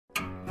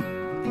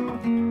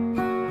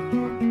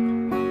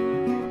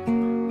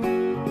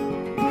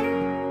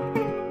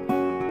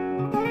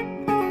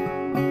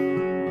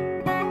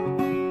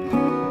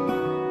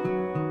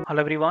Hello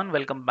everyone,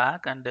 welcome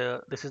back, and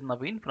this is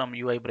Naveen from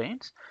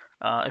UiBrains.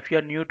 If you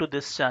are new to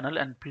this channel,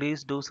 and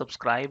please do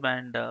subscribe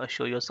and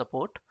show your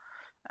support.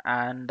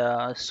 And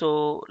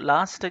so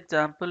last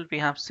example we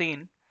have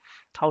seen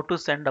how to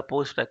send a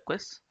post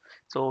request.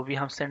 So we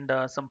have sent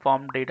some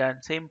form data,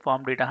 and same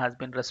form data has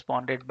been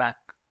responded back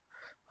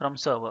from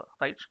server,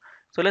 right?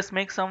 So let's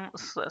make some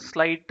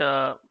slight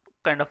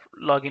kind of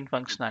login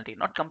functionality,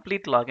 not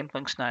complete login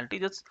functionality,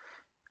 just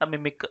a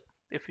mimic.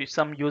 If you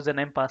some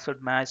username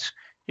password match,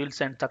 you'll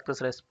send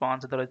success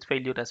response, otherwise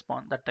failure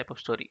response, that type of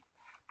story.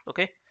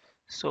 Okay.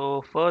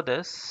 So for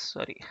this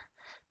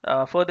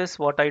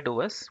what I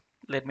do is,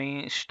 let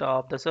me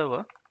stop the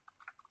server.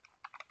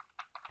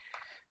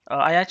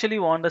 I actually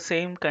want the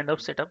same kind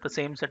of setup, the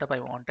same setup I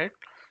wanted.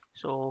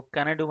 So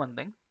can I do one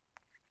thing?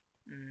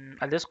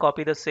 I'll just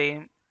copy the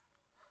same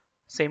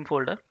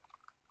folder.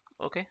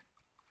 Okay,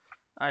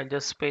 I'll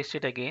just paste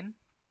it again.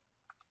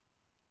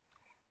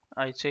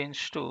 I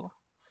change to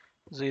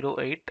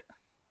 08,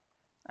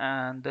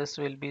 and this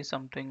will be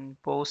something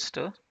post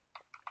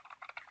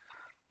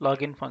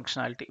login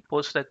functionality,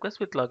 post request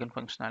with login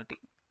functionality.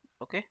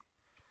 Okay,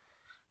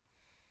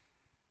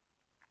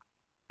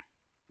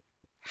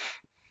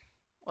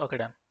 okay,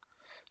 done.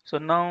 So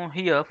now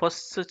here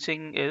first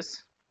thing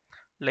is,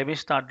 let me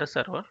start the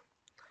server.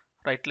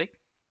 Right click,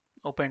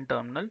 open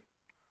terminal,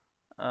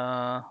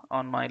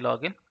 on my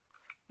login,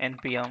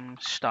 npm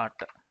start.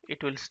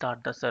 It will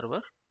start the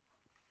server.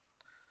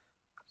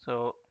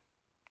 So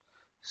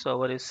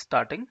server is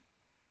starting.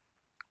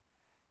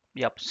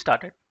 Yep,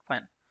 started.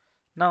 Fine.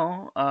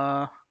 Now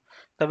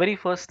the very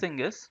first thing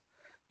is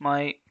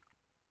my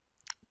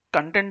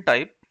content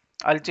type.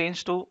 I'll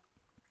change to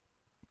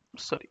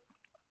sorry.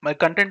 My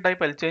content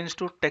type I'll change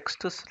to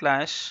text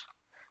slash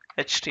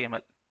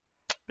HTML,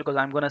 because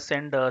I'm gonna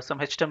send some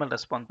HTML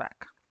response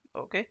back.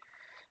 Okay,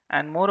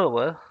 and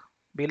moreover,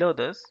 below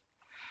this,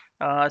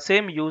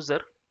 same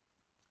user.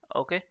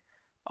 Okay,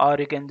 or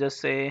you can just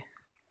say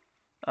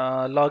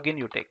login.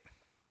 You take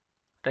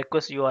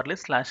request URL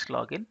slash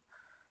login.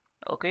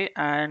 Okay,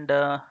 and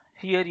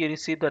here you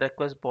receive the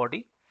request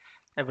body,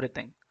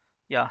 everything.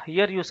 Yeah,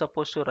 here you're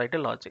supposed to write a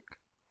logic.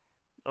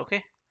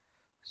 Okay,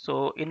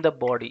 so in the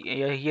body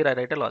here I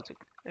write a logic.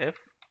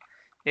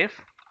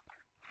 If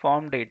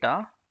form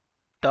data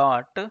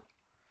dot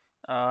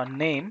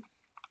name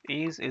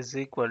is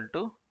equal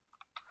to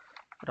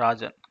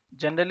Rajan.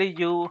 Generally,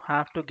 you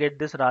have to get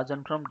this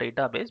Rajan from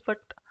database, but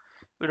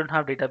we don't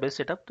have database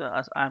set up.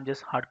 As I'm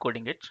just hard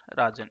coding it,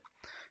 Rajan.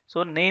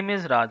 So name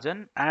is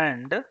Rajan,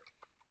 and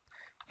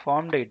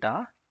form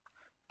data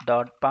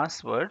dot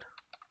password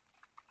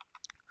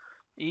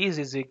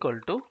is equal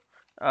to.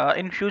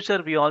 In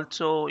future, we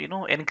also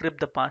encrypt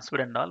the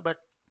password and all, but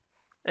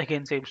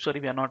again, same story.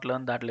 We are not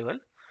learned that level.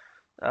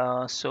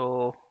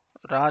 So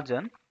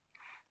Rajan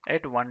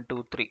at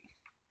 123.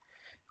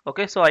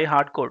 Okay, so I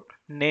hard code.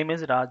 Name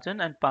is Rajan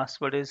and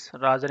password is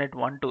Rajan at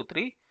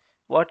 123.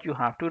 What you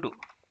have to do?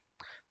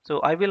 So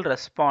I will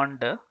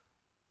respond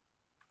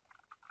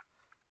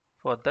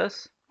for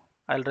this.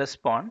 I'll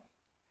respond.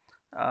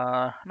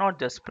 Not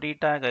just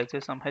pre-tag. I say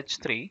some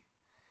h3,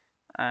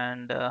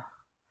 and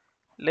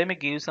let me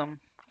give some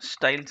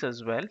styles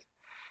as well.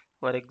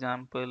 For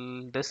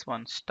example, this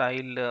one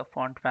style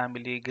font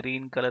family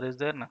green color is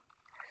there. Na?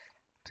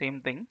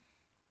 Same thing.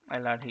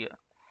 I'll add here.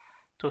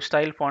 So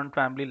style font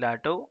family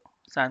Lato,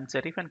 sans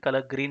serif and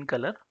color green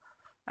color,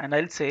 and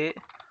I'll say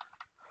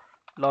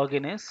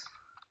login is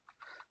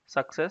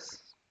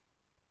success.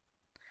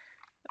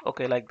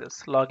 Okay, like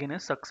this, login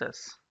is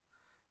success.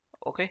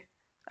 Okay,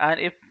 and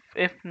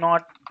if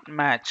not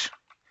match,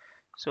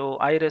 so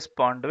I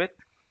respond with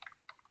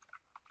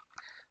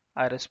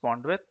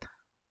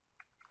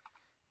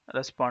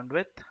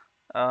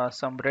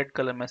some red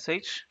color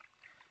message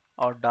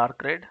or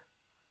dark red.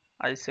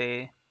 I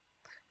say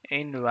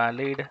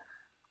invalid.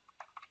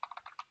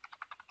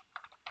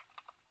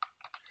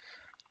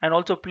 And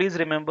also please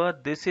remember,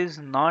 this is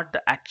not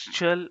the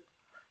actual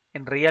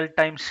in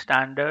real-time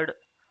standard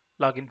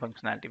login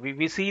functionality.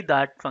 We see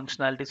that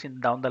functionalities in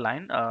down the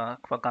line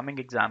for coming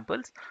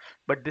examples,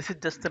 but this is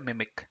just a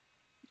mimic.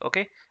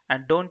 Okay,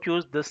 and don't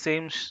use the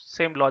same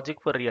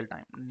logic for real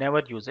time.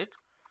 Never use it,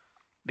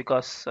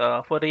 because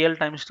for real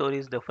time story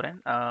is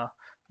different.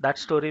 That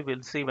story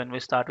we'll see when we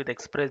start with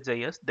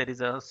express.js. There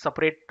is a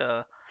separate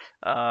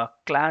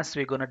class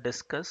we're going to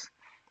discuss.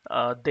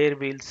 There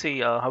we'll see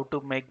how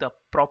to make the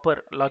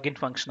proper login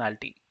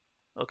functionality.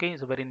 Okay,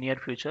 it's a very near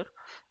future.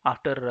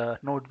 After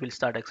node will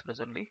start express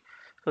only.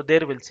 So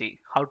there we'll see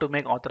how to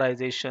make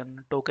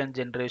authorization, token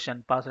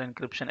generation, password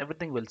encryption,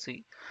 everything we'll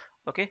see.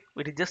 Okay,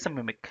 it is just a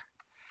mimic.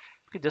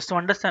 Okay, just to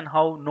understand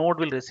how node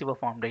will receive a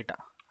form data.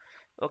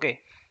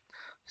 Okay,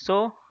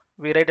 so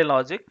we write a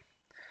logic.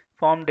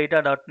 Form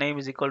data dot name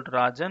is equal to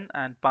Rajan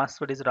and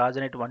password is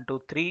Rajan at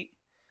 123.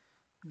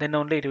 Then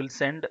only it will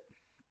send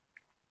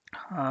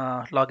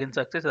login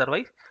success,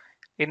 otherwise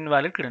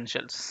invalid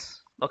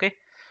credentials. Okay,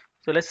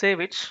 so let's say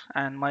which,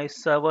 and my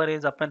server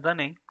is up and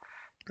running.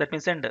 Let me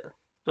send.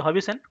 So how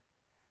you send?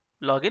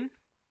 Login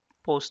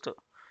post.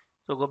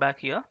 So go back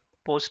here.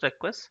 post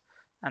request,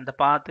 and the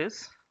path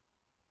is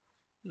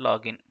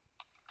login.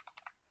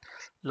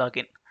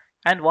 Login.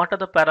 And what are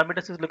the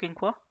parameters is looking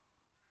for?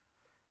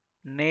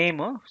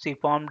 Name. See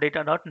form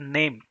data dot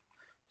name.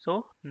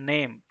 So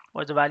name.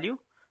 What's the value?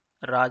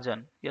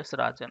 Rajan. Yes,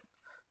 Rajan.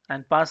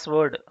 And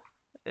password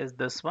is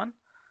this one.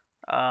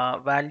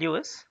 Value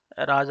is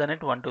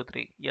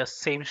Rajanet123. Yes,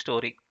 same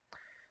story.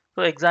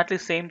 So exactly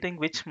same thing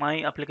which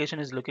my application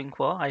is looking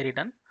for. I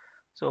written.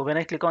 So when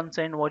I click on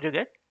send, what you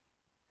get?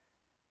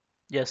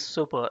 Yes,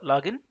 super.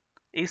 Login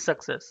is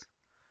success.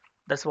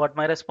 That's what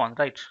my response,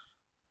 right?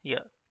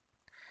 Here.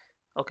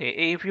 Okay,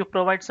 if you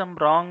provide some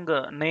wrong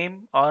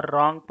name or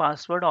wrong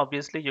password,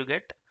 obviously you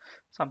get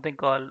something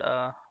called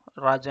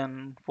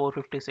Rajan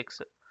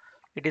 456.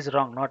 It is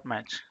wrong, not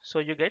match. So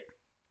you get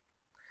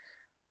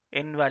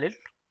invalid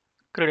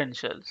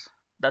credentials.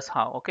 That's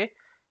how. Okay.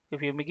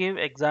 If you give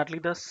exactly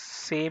the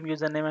same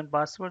username and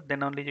password,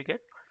 then only you get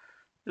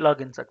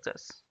login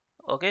success.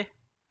 Okay.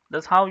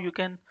 That's how you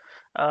can.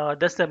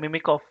 That's the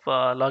mimic of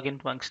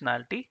login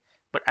functionality,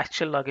 but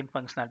actual login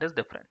functionality is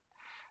different.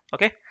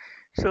 Okay.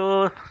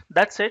 So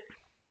that's it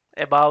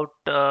about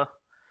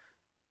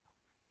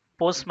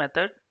post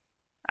method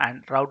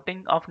and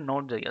routing of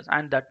Node.js,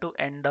 and that to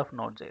end of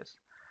Node.js.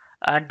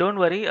 And don't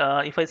worry,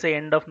 if I say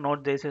end of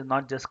Node.js is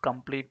not just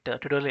complete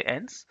tutorial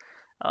ends.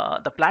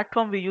 The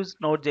platform we use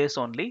Node.js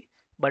only,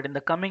 but in the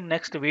coming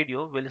next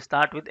video, we'll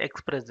start with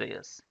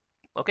Express.js.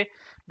 Okay,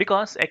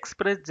 because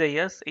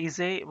Express.js is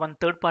a one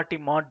third-party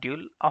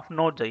module of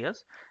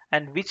Node.js,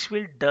 and which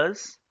will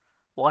does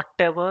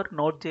whatever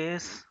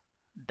Node.js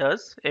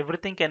does.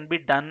 Everything can be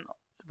done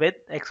with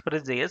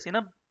Express.js in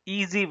a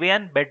easy way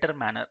and better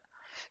manner.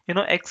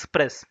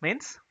 Express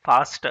means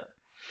faster.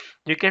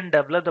 You can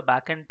develop the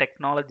backend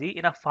technology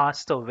in a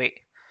faster way.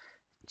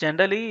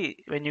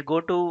 Generally, when you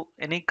go to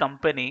any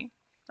company,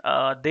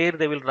 there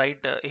they will write,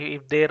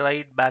 if they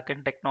write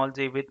backend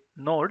technology with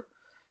Node,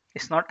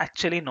 it's not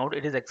actually Node,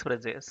 it is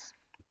Express.js.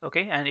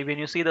 Okay, and when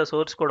you see the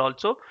source code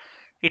also,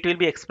 it will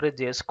be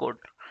Express.js code.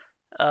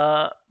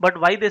 But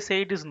why they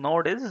say it is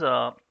Node is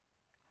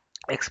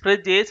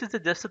Express.js is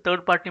just a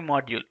third party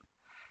module.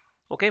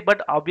 Okay,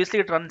 but obviously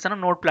it runs on a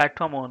Node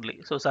platform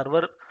only. So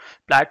server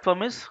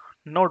platform is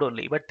Node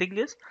only, but thing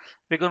is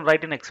we can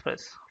write in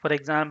Express. For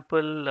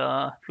example,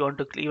 if you want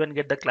to even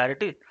get the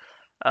clarity,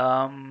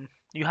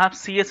 you have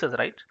CSS,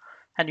 right?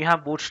 And you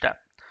have bootstrap.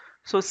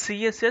 So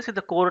CSS is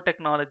the core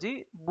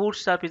technology,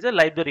 bootstrap is a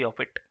library of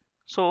it.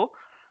 So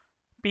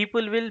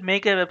people will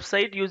make a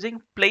website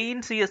using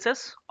plain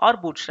CSS or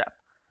bootstrap.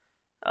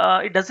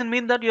 It doesn't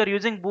mean that you are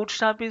using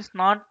bootstrap is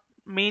not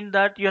mean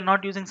that you are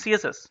not using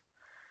CSS.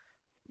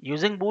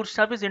 Using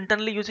bootstrap is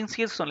internally using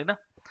CSS only, na?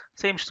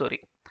 Same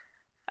story.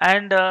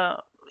 And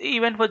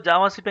even for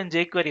JavaScript and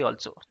jQuery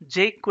also.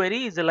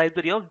 jQuery is a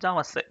library of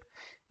JavaScript.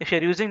 If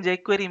you're using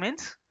jQuery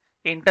means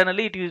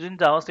internally it using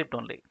JavaScript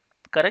only.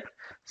 Correct?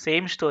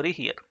 Same story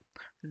here.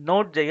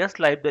 Node.js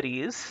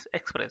library is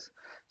Express.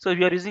 So if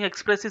you are using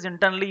Express is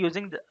internally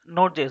using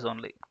Node.js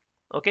only.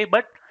 Okay,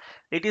 but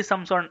it is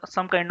some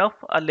kind of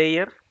a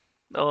layer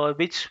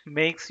which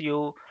makes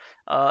you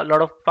a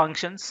lot of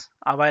functions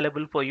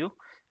available for you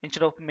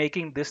instead of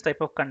making this type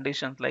of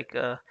conditions like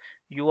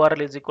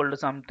URL is equal to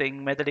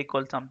something, method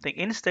equal something.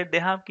 Instead, they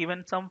have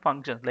given some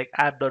functions like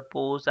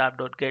app.post,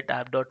 app.get,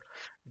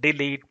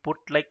 app.delete, put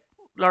like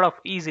a lot of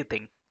easy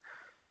thing.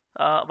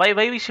 Why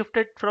we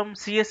shifted from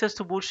CSS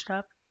to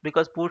Bootstrap?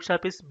 Because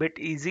Bootstrap is bit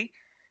easy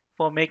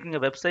for making a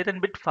website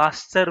and bit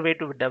faster way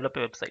to develop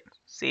a website.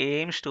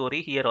 Same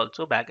story here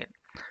also backend.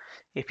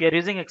 If you are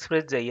using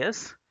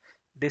Express.js,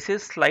 this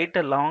is slight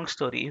a long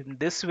story. In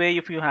this way,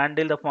 if you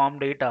handle the form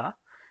data,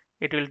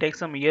 it will take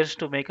some years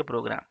to make a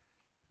program.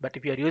 But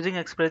if you are using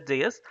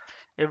Express.js,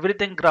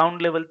 everything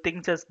ground level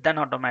things is done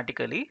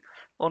automatically.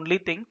 Only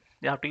thing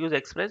you have to use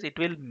Express, it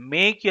will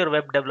make your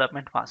web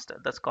development faster.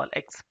 That's called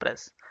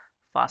Express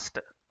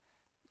faster.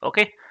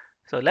 Okay,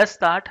 so let's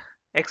start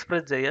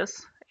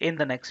Express.js in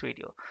the next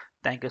video.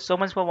 Thank you so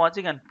much for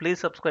watching and please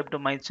subscribe to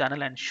my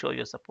channel and show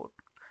your support.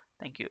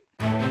 Thank you.